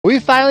We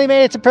finally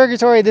made it to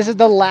Purgatory. This is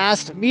the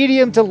last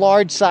medium to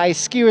large size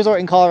ski resort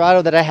in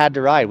Colorado that I had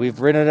to ride. We've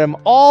ridden them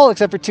all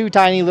except for 2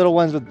 tiny little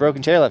ones with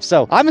broken chairlifts.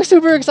 So I'm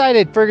super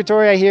excited.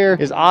 Purgatory, I hear,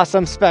 is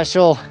awesome,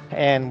 special,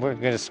 and we're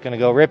just gonna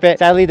go rip it.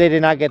 Sadly, they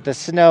did not get the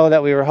snow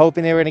that we were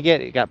hoping they were gonna get.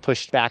 It got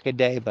pushed back a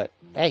day, but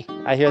hey,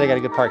 I hear they got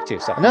a good park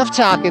too. So enough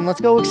talking, let's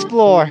go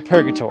explore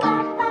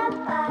Purgatory.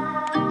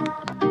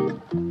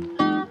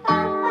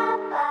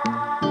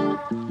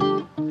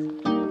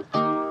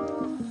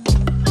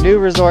 New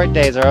resort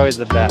days are always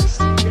the best.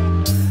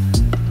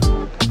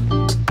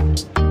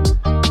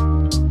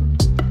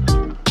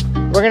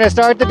 We're gonna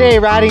start the day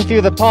riding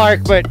through the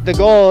park, but the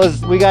goal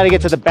is we gotta get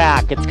to the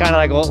back. It's kind of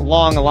like a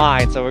long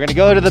line. So we're gonna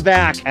go to the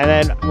back and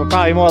then we're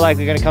probably more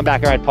likely gonna come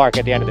back and ride park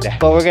at the end of the day.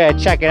 But we're gonna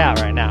check it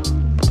out right now.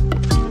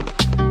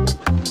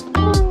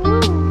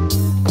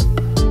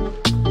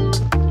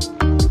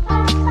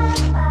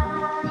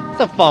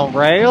 The foam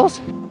rails.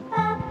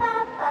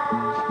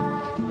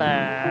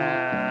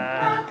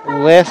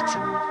 Lift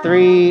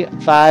 3,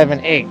 5,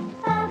 and 8.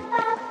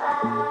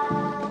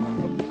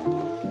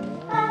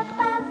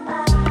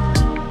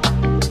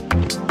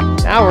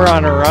 Now we're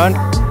on a run.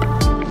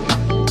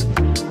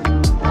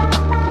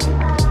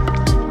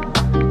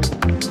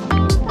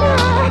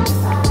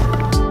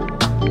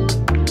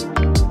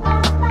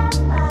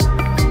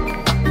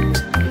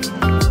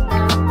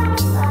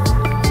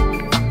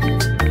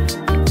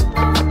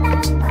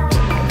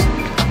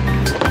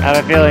 I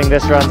have a feeling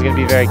this run's gonna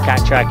be very cat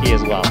tracky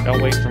as well.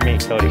 Don't wait for me,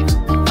 Cody.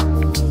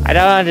 I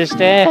don't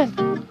understand.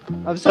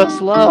 I'm so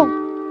slow.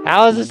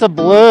 How is this a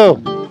blue?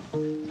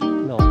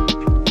 No.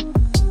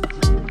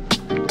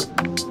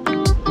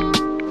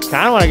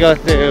 Kinda wanna go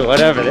through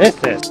whatever this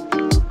is.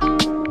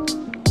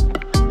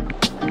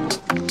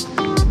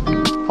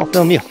 I'll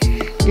film you.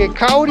 Get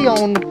Cody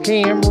on the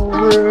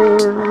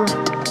camera.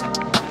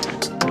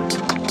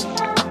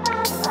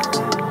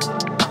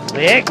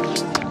 Slick.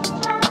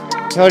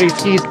 Cody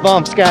skis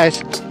bumps,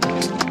 guys.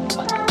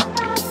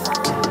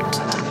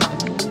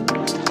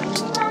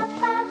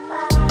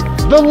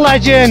 The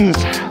legends!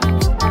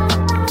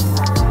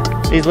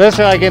 These lifts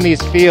are like in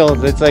these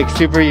fields. It's like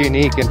super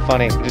unique and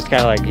funny. Just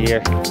kind of like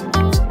gear.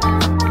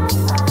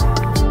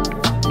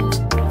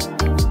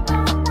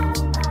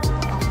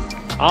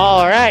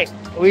 All right.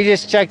 We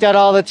just checked out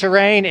all the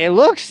terrain. It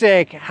looks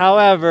sick.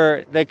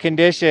 However, the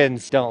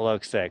conditions don't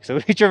look sick. So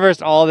we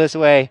traversed all this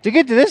way to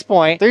get to this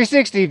point.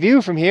 360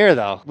 view from here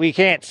though. We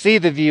can't see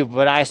the view,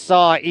 but I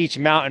saw each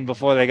mountain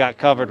before they got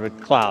covered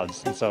with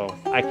clouds. And so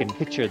I can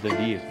picture the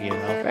view, you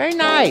know? Very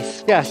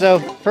nice. Yeah, so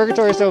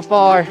Purgatory so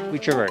far, we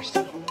traversed.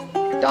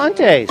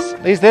 Dante's.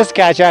 At least this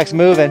cat track's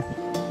moving.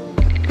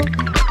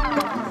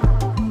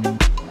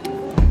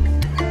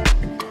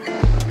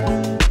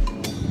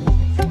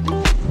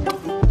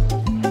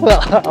 Well,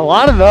 a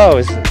lot of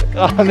those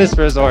on this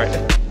resort.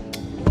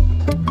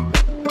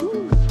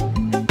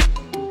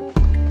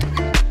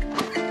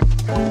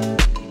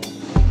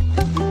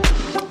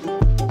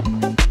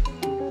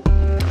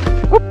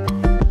 Whoop.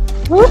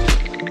 Whoop.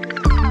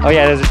 Oh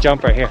yeah, there's a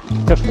jump right here.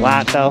 It's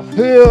flat though.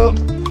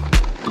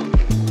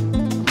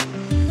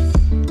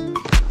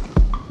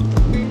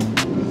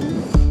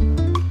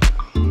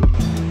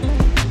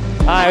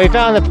 Alright, we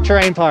found the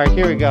terrain park.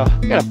 Here we go.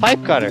 We got a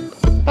pipe cutter.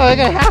 Oh, I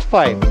got a half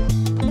pipe.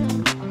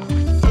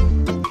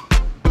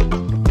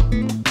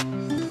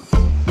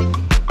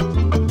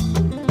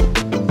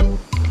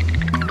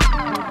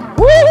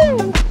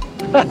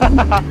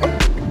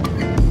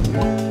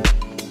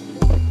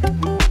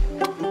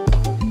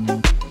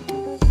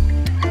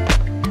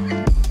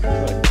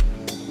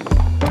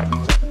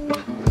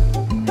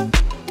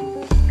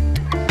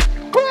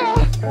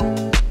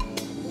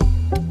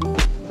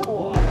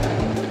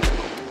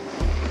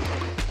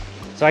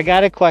 So I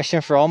got a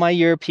question for all my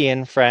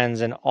European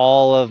friends and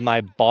all of my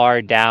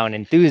bar down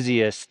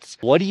enthusiasts.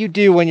 What do you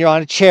do when you're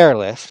on a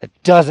chairlift that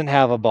doesn't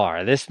have a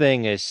bar? This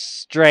thing is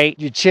straight,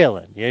 you're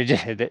chilling.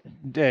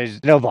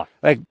 There's no bar.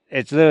 Like,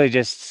 it's literally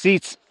just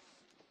seats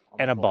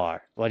and a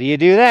bar. What do you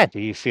do then?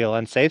 Do you feel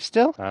unsafe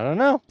still? I don't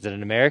know. Is it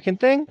an American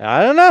thing?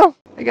 I don't know.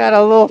 I got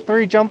a little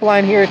free jump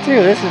line here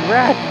too. This is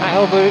rad.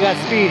 Hopefully we got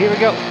speed. Here we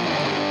go.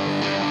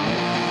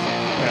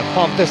 I'm gonna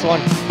pump this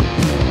one.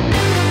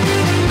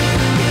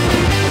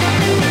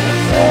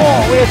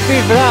 Oh, we have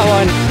speed for that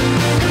one.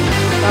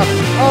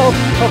 Oh,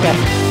 okay.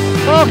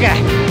 Okay.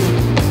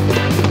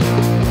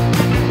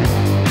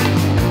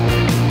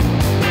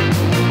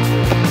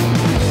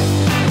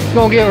 It's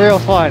gonna get real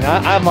fun.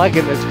 I'm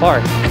liking this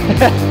park.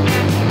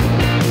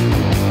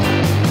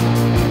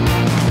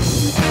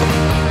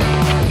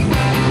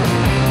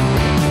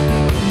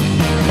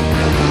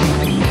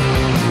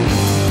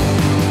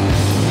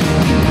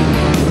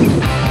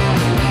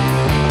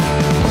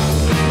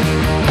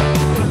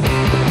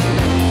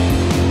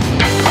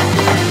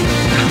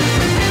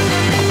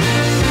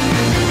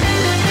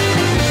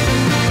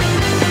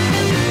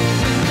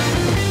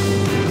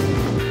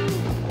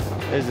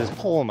 There's this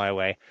pole in my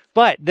way.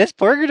 But this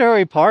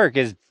Purgatory Park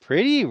is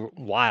pretty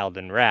wild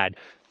and rad.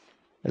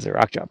 There's a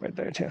rock drop right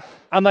there too.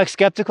 I'm like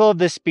skeptical of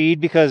the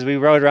speed because we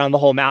rode around the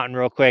whole mountain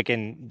real quick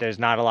and there's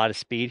not a lot of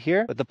speed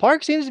here. But the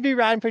park seems to be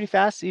riding pretty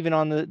fast, even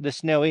on the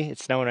snowy.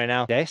 It's snowing right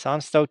now. Okay, so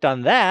I'm stoked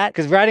on that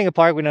because riding a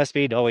park with no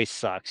speed always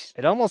sucks.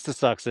 It almost as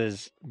sucks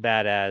as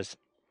bad as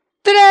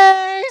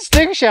today.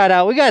 Sticker shout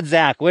out. We got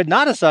Zach with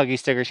not a soggy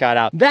sticker shout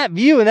out. That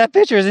view and that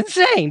picture is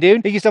insane,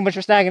 dude. Thank you so much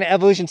for snagging an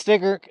Evolution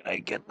sticker. Can I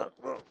get the...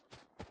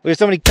 We have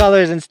so many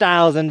colors and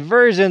styles and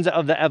versions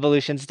of the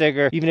Evolution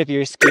sticker. Even if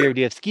you're a skier,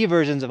 you have ski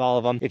versions of all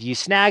of them. If you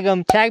snag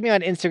them, tag me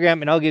on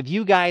Instagram and I'll give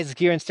you guys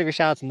gear and sticker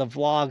shouts in the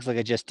vlogs like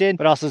I just did.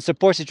 But also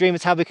supports the dream.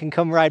 It's how we can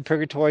come ride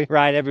Purgatory,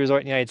 ride every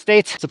resort in the United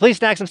States. So please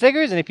snag some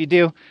stickers. And if you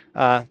do,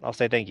 I'll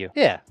say thank you.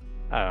 Yeah,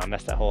 I don't know, I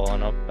messed that whole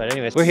one up. But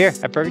anyways, we're here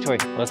at Purgatory.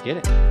 Let's get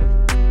it.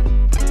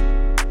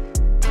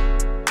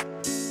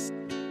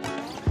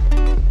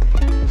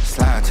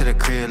 Slide to the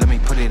crib, let me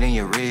put it in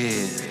your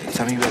ribs.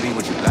 Tell me, baby,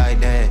 what you like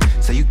that?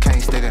 So you can't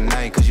stay the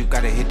night, cause you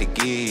gotta hit the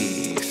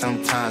gig.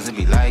 Sometimes it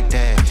be like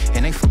that.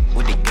 And they fuck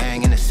with the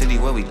gang in the city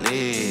where we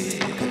live,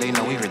 cause they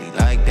know we really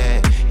like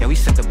that. Yeah, we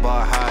set the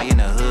bar high in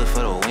the hood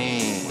for the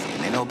win.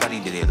 Ain't nobody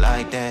did it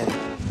like that.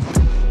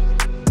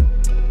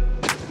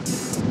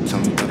 Tell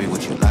me, baby,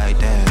 what you like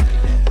that?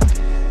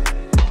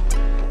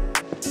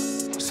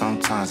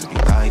 Sometimes it be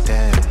like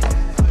that.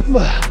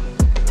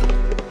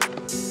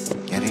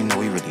 Yeah, they know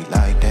we really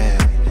like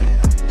that.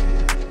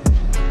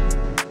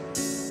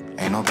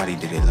 Ain't nobody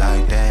did it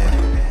like that.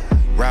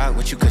 Rock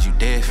with you cause you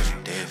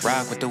different.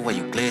 Rock with the way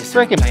you glisten.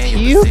 Freaking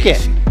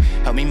puking.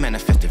 Help me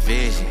manifest the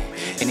vision.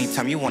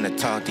 Anytime you wanna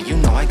talk, then you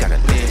know I gotta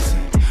listen.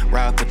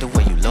 Rock with the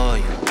way you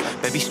loyal.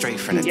 Baby straight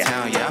from the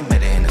town, yeah, I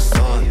met her in the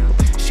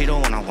soil. She the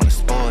one I wanna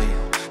spoil.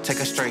 Take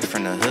her straight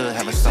from the hood,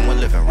 have her somewhere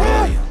living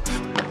royal.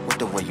 With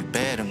the way you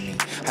better me.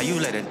 How you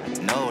let it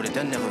know that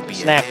there'll never be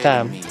snack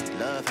time.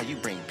 Love how you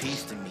bring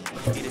peace to me.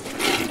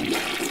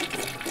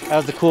 That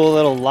was a cool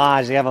little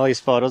lodge. They have all these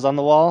photos on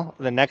the wall.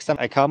 The next time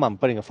I come, I'm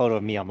putting a photo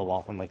of me on the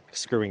wall. I'm like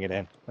screwing it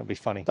in. That'd be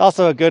funny. It's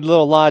also a good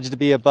little lodge to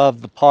be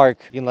above the park.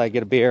 You can like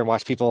get a beer and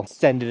watch people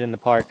send it in the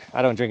park.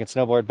 I don't drink and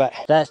snowboard, but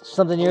that's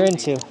something you're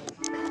into.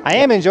 I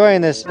am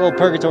enjoying this little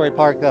Purgatory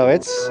park though.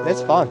 It's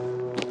fun.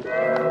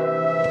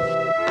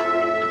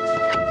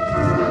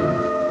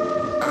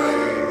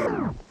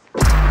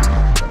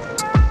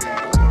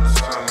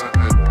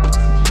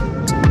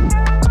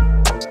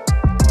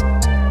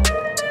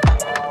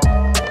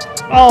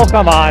 Oh,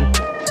 come on.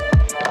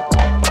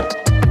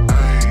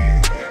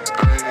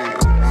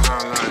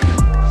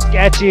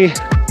 Sketchy.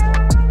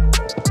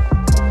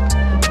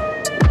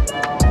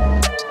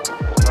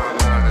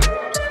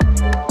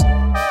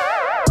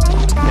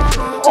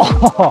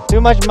 Oh, too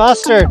much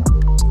mustard.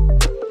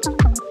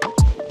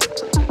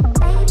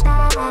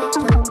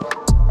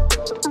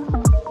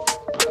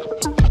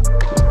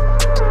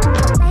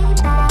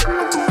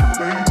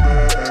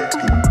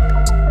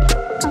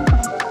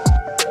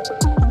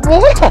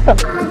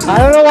 I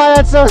don't know why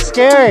that's so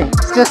scary.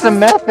 It's just a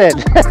method.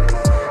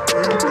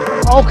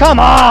 Oh, come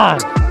on.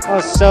 That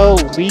was so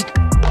weak.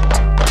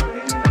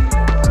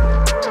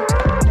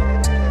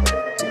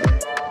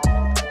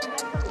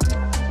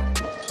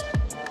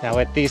 Now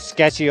with these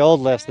sketchy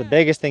old lifts, the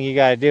biggest thing you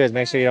gotta do is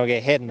make sure you don't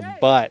get hit in the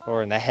butt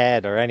or in the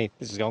head or anything.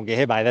 This is gonna get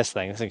hit by this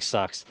thing. This thing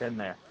sucks. Been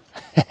there.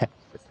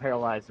 It's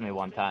paralyzed me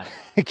one time.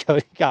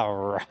 Cody got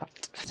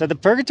rocked. So the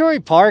Purgatory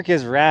Park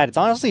is rad. It's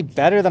honestly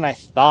better than I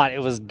thought it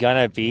was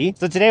gonna be.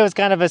 So today was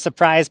kind of a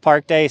surprise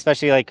park day,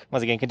 especially like,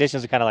 once again,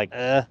 conditions are kind of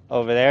like,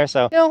 over there.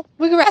 So, you know,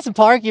 we can ride some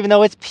park even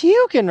though it's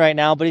puking right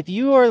now. But if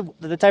you are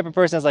the type of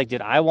person that's like,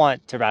 dude, I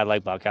want to ride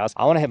like Buckhouse.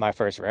 I want to hit my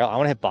first rail. I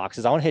want to hit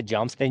boxes. I want to hit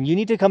jumps. Then you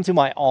need to come to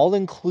my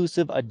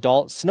all-inclusive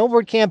adult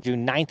snowboard camp,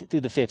 June 9th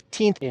through the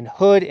 15th in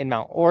Hood, in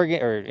Mount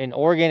Oregon, or in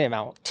Oregon, in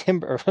Mount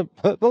Timber.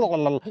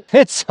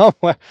 It's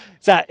somewhere.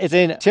 It's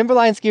in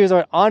Timberline Ski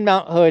Resort on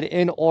Mount Hood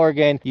in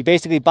Oregon. You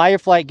basically buy your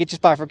flight, get your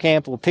spot for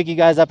camp. We'll pick you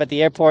guys up at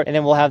the airport, and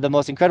then we'll have the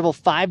most incredible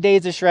 5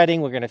 days of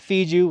shredding. We're going to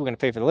feed you. We're going to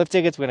pay for the lift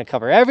tickets. We're going to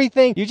cover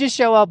everything. You just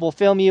show up. We'll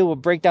film you. We'll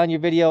break down your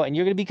video, and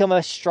you're going to become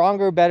a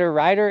stronger, better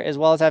rider, as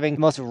well as having the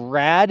most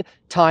rad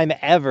time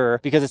ever,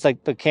 because it's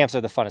like the camps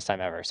are the funnest time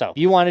ever. So if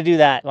you want to do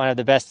that, want to have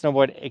the best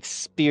snowboard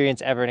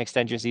experience ever and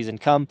extend your season,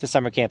 come to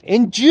summer camp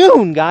in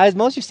June, guys.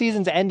 Most of your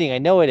season's ending. I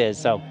know it is.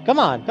 So come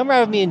on, come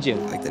ride with me in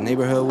June. Like the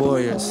neighborhood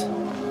warriors.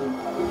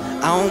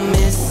 I don't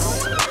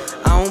miss,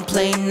 I don't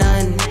play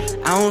none,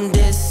 I don't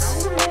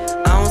diss,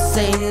 I don't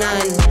say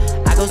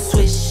none. I go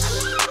swish,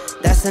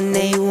 that's an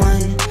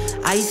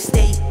A1. I eat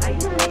steak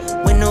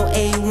with no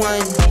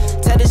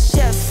A1. Tell the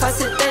chef, I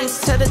said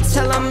thanks,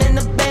 tell I'm in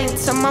the bank.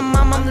 Tell my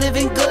mom I'm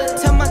living good,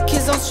 tell my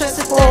kids don't stress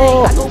a thing.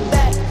 I go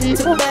back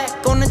to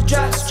back on the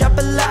drops, drop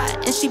a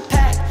lot, and she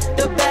packed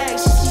the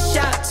bags. She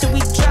shot till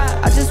we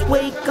drop. I just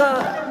wake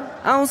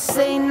up, I don't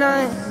say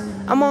nothing.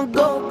 I'm on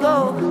go.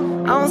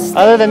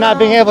 Other than not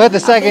being able to hit the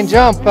second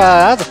jump,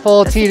 that's a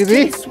full T to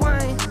B.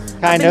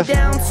 Kind of.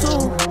 Down too,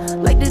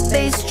 like this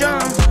bass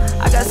drum.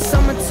 I got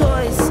summer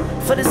toys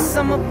for the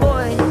summer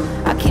boy.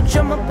 I keep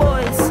drummer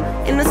boys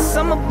in the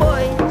summer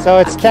boy. So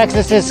it's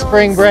Texas's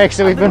spring break,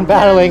 so we've been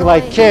battling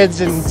like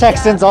kids and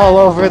Texans all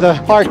over the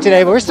park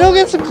today, but we're still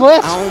getting some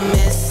clips. I don't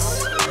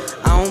miss,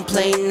 I don't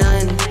play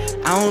none,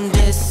 I don't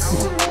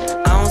diss,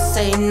 I don't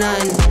say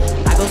none.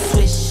 I go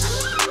swish,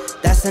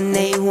 that's an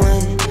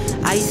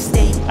A1. I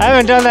stay. I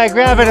haven't done that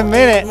grab in a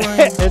minute.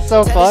 It's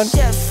so fun.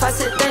 Chef, I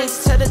said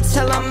thanks to the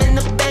tell I'm in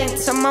the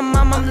bank. Tell my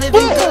mom I'm living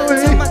good.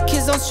 Tell my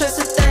kids don't stress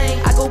a thing.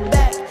 I go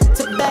back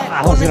to back.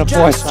 I was gonna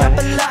voice on it.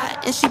 A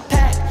lot, and she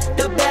packed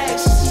the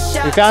bags.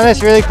 We found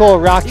this really cool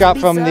rock drop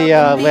from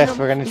the lift.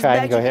 We're gonna try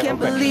and go hit real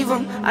quick.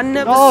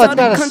 Oh, it's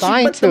got a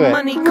sign to it.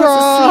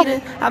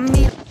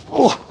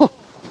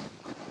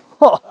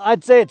 Oh,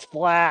 I'd say it's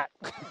flat.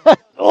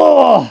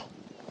 Oh,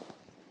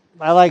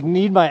 I like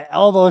need my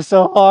elbow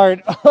so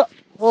hard.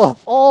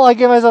 Oh, I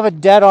give myself a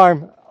dead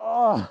arm.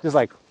 Oh, just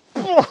like.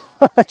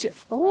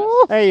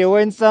 Hey, you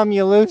win some,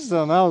 you lose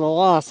some. That was a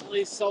loss. At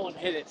least someone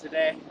hit it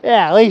today.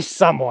 Yeah, at least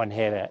someone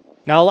hit it.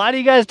 Now, a lot of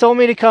you guys told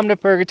me to come to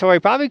Purgatory,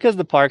 probably because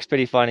the park's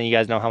pretty fun and you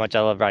guys know how much I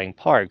love riding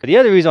park. But the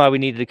other reason why we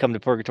needed to come to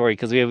Purgatory,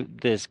 because we have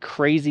this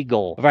crazy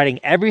goal of riding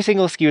every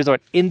single ski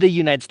resort in the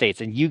United States.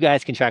 And you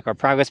guys can track our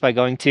progress by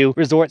going to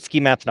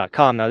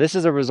resortskimaps.com. Now, this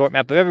is a resort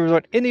map of every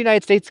resort in the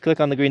United States. Click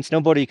on the green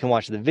snowboarder. You can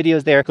watch the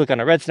videos there. Click on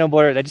a red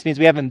snowboarder. That just means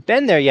we haven't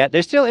been there yet.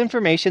 There's still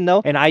information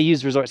though. And I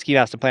use Resort Ski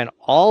Maps to plan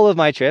all of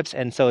my trips.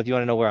 And so if you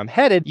want to know where I'm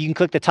headed, you can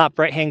click the top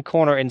right-hand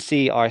corner and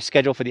see our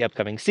schedule for the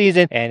upcoming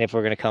season. And if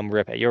we're going to come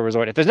rip at your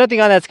resort. If there's nothing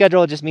on that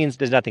schedule, it just means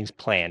there's nothing's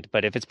planned.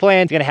 But if it's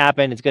planned, it's going to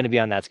happen. It's going to be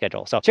on that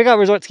schedule. So check out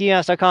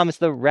resortskimaps.com. It's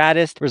the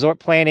raddest resort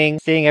planning,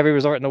 seeing every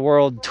resort in the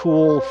world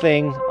tool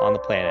thing on the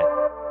planet.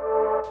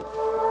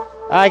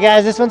 All right,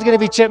 guys, this one's going to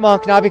be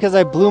chipmunk, not because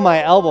I blew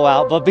my elbow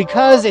out, but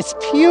because it's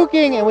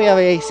puking and we have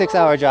a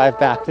 6-hour drive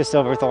back to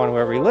Silverthorne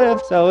where we live.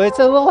 So it's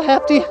a little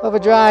hefty of a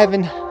drive,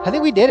 and I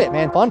think we did it,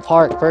 man. Fun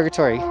park,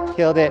 Purgatory,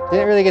 killed it.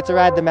 Didn't really get to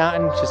ride the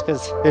mountain just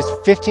because there's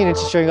 15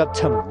 inches showing up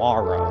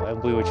tomorrow,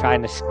 and we were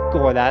trying to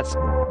score that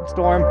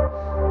storm.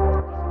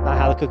 Not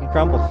how the cookie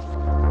crumbled.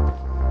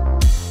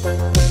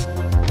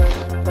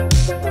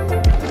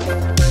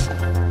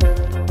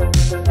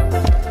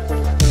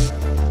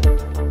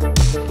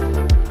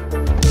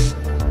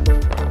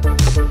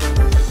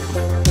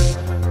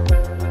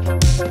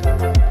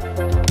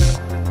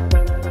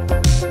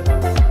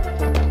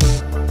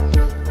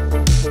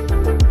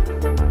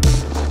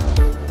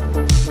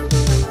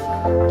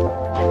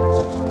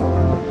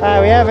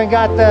 We haven't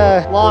got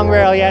the long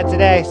rail yet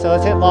today, so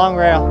let's hit long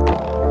rail.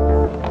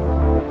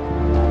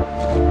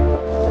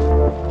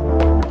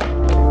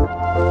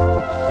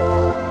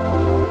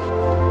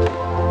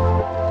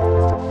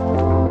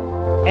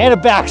 And a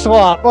back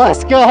swap.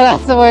 Let's go.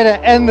 That's the way to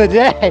end the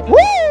day. Woo!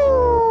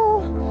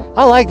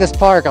 I like this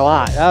park a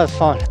lot. That was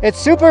fun. It's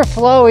super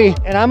flowy,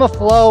 and I'm a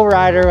flow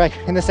rider, like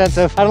in the sense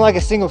of I don't like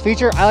a single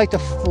feature. I like to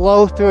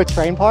flow through a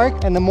terrain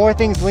park, and the more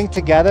things link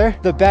together,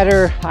 the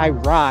better I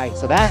ride.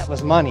 So that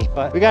was money.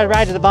 But we got to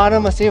ride to the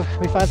bottom. Let's see if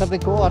we find something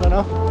cool. I don't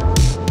know.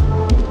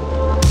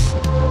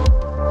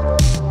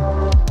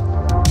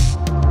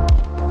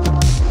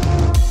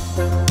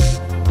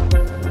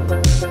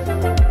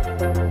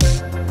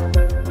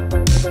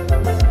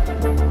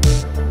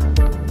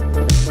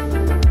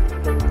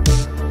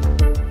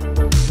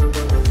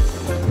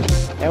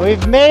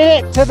 We've made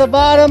it to the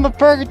bottom of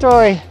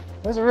Purgatory. It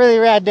was a really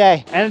rad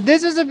day. And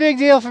this is a big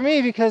deal for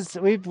me because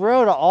we've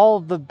rode all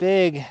the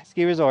big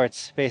ski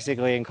resorts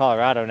basically in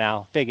Colorado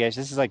now. Big-ish.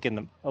 This is like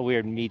in a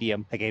weird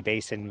medium, like a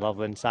Basin,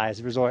 Loveland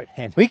size resort.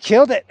 And we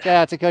killed it. Shout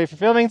out to Cody for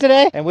filming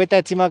today. And with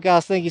that, Team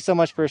Buckhouse, thank you so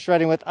much for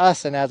shredding with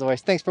us. And as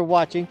always, thanks for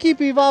watching.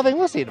 Keep evolving.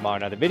 We'll see you tomorrow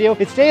in another video.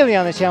 It's daily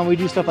on the channel. We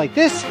do stuff like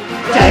this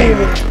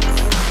daily.